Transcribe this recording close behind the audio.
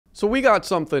So we got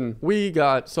something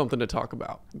to talk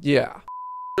about. Yeah.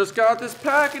 Just got this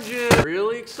package in.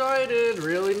 Really excited,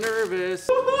 really nervous.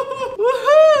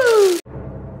 Woohoo!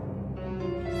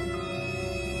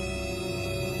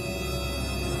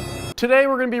 Today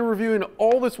we're going to be reviewing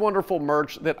all this wonderful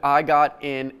merch that I got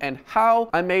in and how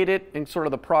I made it and sort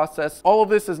of the process. All of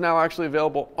this is now actually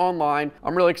available online.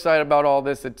 I'm really excited about all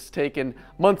this. It's taken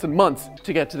months and months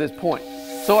to get to this point.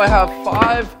 So I have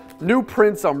 5 new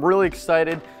prints I'm really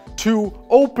excited to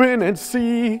open and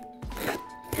see.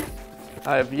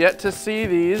 I have yet to see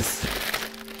these.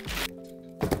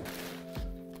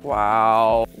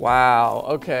 Wow. Wow.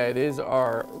 Okay, these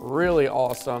are really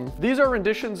awesome. These are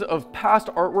renditions of past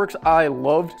artworks I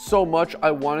loved so much I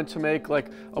wanted to make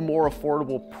like a more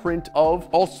affordable print of.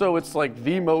 Also, it's like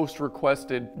the most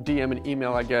requested DM and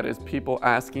email I get is people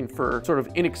asking for sort of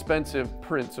inexpensive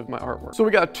prints of my artwork. So we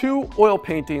got 2 oil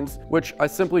paintings, which I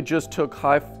simply just took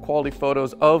high quality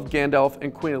photos of Gandalf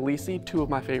and Queen Elise, 2 of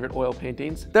my favorite oil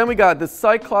paintings. Then we got the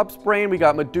Cyclops brain, we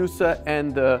got Medusa,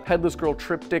 and the Headless Girl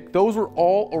triptych. Those were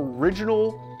all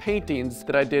original paintings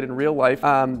that I did in real life.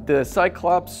 The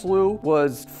Cyclops slew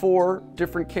was 4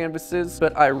 different canvases,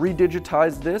 but I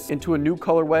redigitized this into a new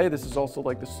colorway. This is also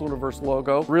like the Sluniverse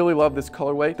logo. Really love this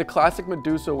colorway. The classic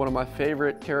Medusa, one of my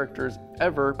favorite characters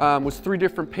ever, was 3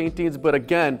 different paintings, but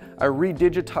again, I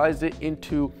redigitized it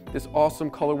into this awesome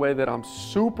colorway that I'm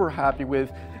super happy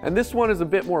with. And this one is a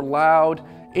bit more loud,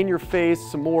 in your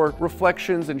face, some more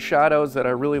reflections and shadows that I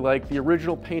really like. The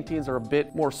original paintings are a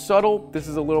bit more subtle. This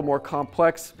is a little more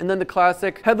complex. And then the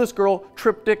classic Headless Girl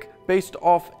triptych based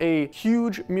off a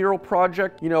huge mural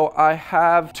project. You know, I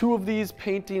have 2 of these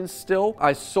paintings still.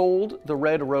 I sold the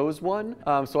red rose one,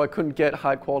 so I couldn't get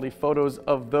high quality photos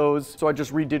of those. So I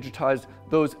just redigitized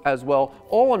those as well.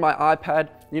 All on my iPad.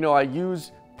 You know, I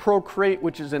use Procreate,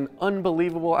 which is an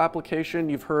unbelievable application.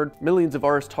 You've heard millions of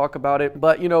artists talk about it,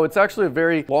 but you know, it's actually a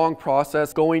very long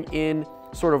process going in,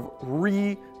 sort of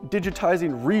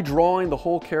redigitizing, redrawing the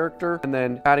whole character, and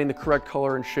then adding the correct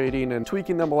color and shading and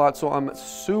tweaking them a lot. So I'm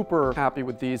super happy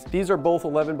with these. These are both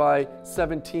 11 by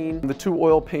 17. The 2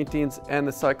 oil paintings and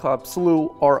the Cyclops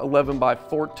slew are 11 by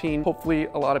 14. Hopefully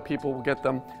a lot of people will get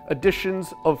them.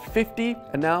 Editions of 50,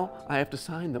 and now I have to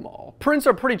sign them all. Prints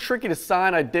are pretty tricky to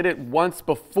sign. I did it once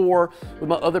before with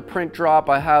my other print drop.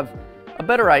 I have a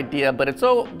better idea, but it's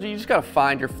you just gotta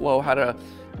find your flow, how to,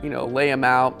 you know, lay them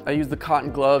out. I use the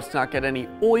cotton gloves to not get any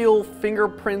oil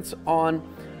fingerprints on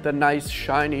the nice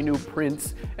shiny new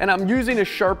prints. And I'm using a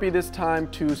Sharpie this time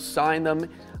to sign them.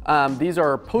 These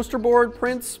are poster board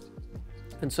prints.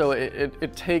 And so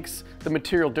it takes the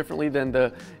material differently than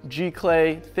the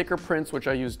G-Clay thicker prints, which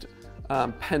I used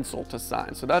pencil to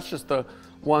sign. So that's just the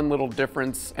one little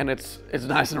difference, and it's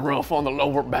nice and rough on the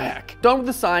lower back. Done with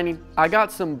the signing, I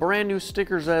got some brand new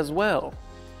stickers as well.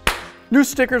 New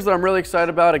stickers that I'm really excited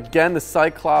about. Again, the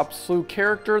Cyclops slew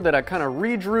character that I kind of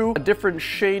redrew. A different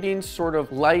shading, sort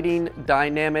of lighting,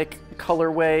 dynamic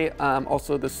colorway.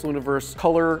 Also the Sluniverse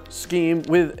color scheme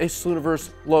with a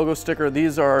Sluniverse logo sticker.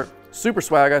 These are super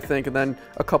swag, I think, and then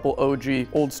a couple OG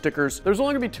old stickers. There's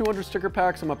only gonna be 200 sticker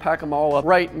packs. I'm gonna pack them all up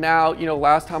right now. You know,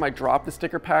 last time I dropped the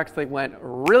sticker packs, they went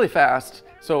really fast.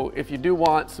 So if you do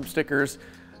want some stickers,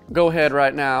 go ahead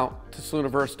right now to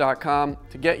sluniverse.com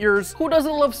to get yours. Who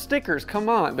doesn't love stickers? Come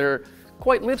on, they're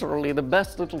quite literally the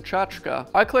best little tchotchke.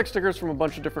 I collect stickers from a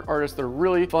bunch of different artists. They're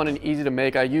really fun and easy to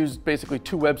make. I use basically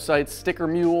 2 websites, Sticker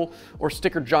Mule or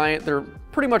Sticker Giant. They're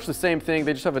pretty much the same thing.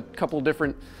 They just have a couple of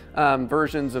different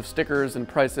versions of stickers and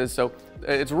prices. So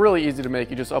it's really easy to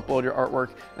make. You just upload your artwork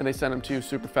and they send them to you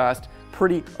super fast.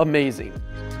 Pretty amazing.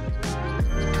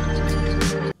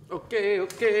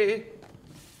 Okay.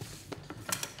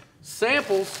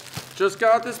 Samples. Just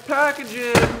got this package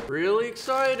in. Really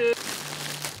excited.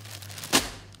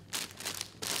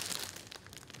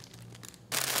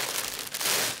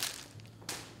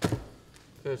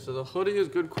 Okay, so the hoodie is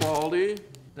good quality.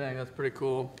 Dang, that's pretty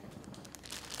cool.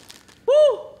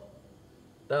 Woo!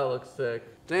 That looks sick.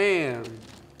 Damn.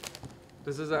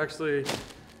 This is actually,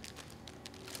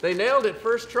 they nailed it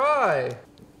first try.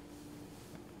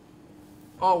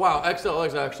 Oh wow, XL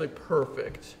is actually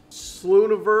perfect.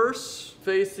 Sluniverse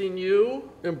facing you.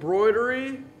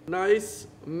 Embroidery, nice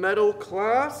metal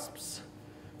clasps.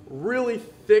 Really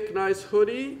thick, nice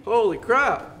hoodie. Holy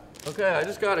crap. Okay, I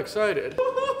just got excited.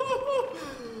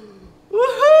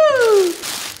 Woohoo!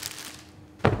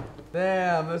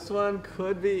 Damn, this one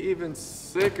could be even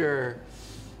sicker.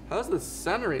 How's the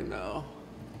centering though?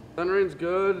 Centering's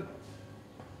good.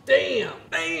 Damn.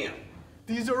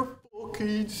 These are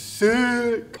fucking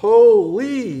sick.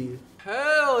 Holy.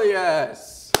 Hell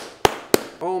yes.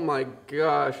 Oh my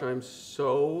gosh, I'm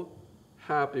so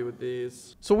happy with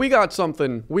these. So we got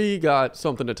something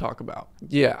to talk about.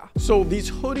 Yeah. So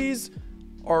these hoodies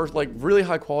are like really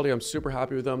high quality. I'm super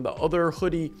happy with them. The other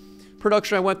hoodie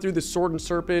production I went through, the Sword and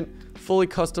Serpent, fully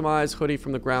customized hoodie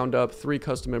from the ground up, 3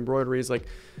 custom embroideries. Like,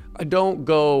 I don't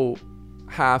go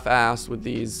half-assed with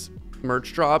these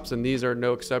merch drops, and these are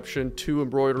no exception. 2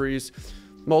 embroideries,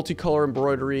 multicolor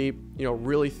embroidery, you know,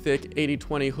 really thick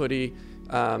 80/20 hoodie,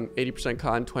 80%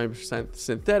 cotton, 20%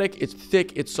 synthetic. It's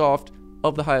thick, it's soft,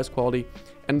 of the highest quality,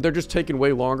 and they're just taking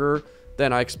way longer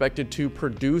than I expected to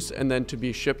produce and then to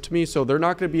be shipped to me. So they're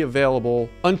not going to be available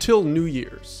until New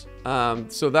Year's.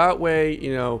 So that way,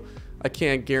 you know, I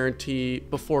can't guarantee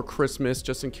before Christmas,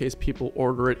 just in case people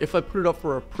order it. If I put it up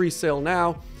for a pre-sale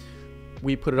now,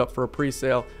 we put it up for a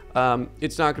pre-sale,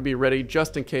 it's not gonna be ready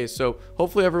just in case. So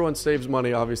hopefully everyone saves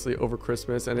money, obviously, over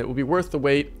Christmas, and it will be worth the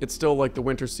wait. It's still like the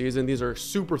winter season. These are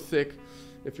super thick.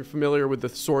 If you're familiar with the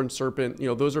Sword and Serpent, you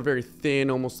know, those are very thin,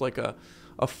 almost like a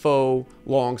faux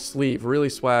long sleeve, really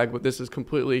swag, but this is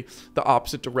completely the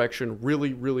opposite direction,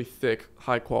 really, really thick,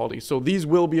 high quality. So these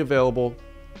will be available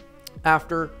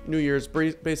after New Year's,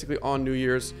 basically on New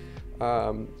Year's,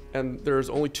 and there's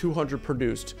only 200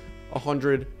 produced,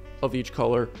 100 of each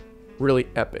color, really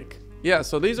epic. Yeah,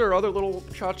 so these are other little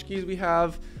tchotchkes we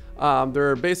have.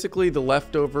 They're basically the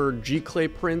leftover G-Clay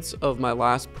prints of my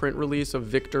last print release of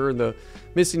Victor and the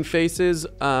Missing Faces,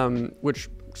 which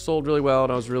sold really well,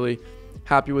 and I was really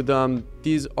happy with them.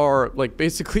 These are like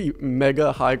basically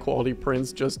mega high quality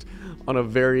prints, just on a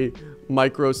very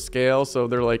micro scale. So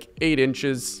they're like 8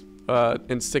 inches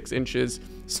and 6 inches,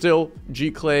 still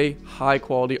G-Clay, high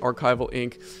quality archival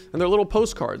ink, and they're little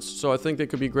postcards. So I think they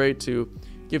could be great to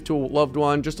give to a loved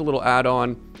one, just a little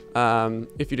add-on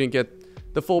if you didn't get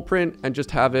the full print and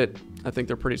just have it. I think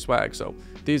they're pretty swag. So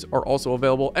these are also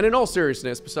available. And in all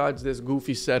seriousness, besides this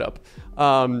goofy setup,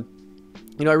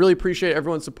 you know, I really appreciate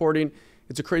everyone supporting.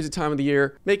 It's a crazy time of the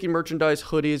year. Making merchandise,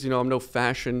 hoodies, you know, I'm no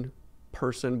fashion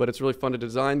person, but it's really fun to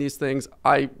design these things.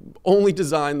 I only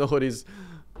design the hoodies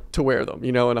to wear them,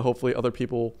 you know, and hopefully other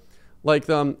people like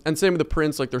them. And same with the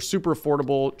prints, like they're super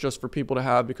affordable just for people to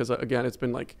have, because again, it's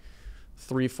been like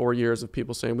 3-4 years of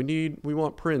people saying we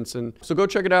want prints. And so go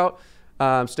check it out.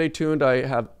 Stay tuned. I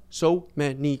have so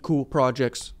many cool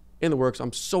projects in the works.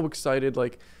 I'm so excited.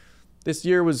 Like, this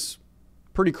year was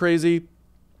pretty crazy,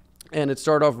 and it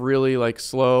started off really like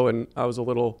slow, and I was a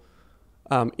little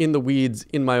in the weeds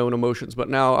in my own emotions. But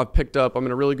now I've picked up. I'm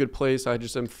in a really good place. I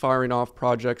just am firing off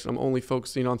projects. I'm only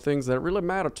focusing on things that really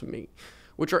matter to me,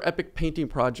 which are epic painting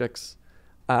projects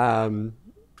and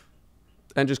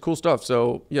just cool stuff.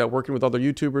 So yeah, working with other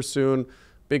YouTubers soon,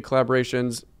 big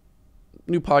collaborations,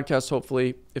 new podcasts,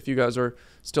 hopefully, if you guys are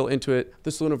still into it.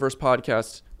 The Saluniverse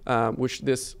podcast, which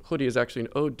this hoodie is actually an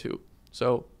ode to.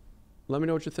 So let me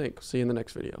know what you think. See you in the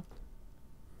next video.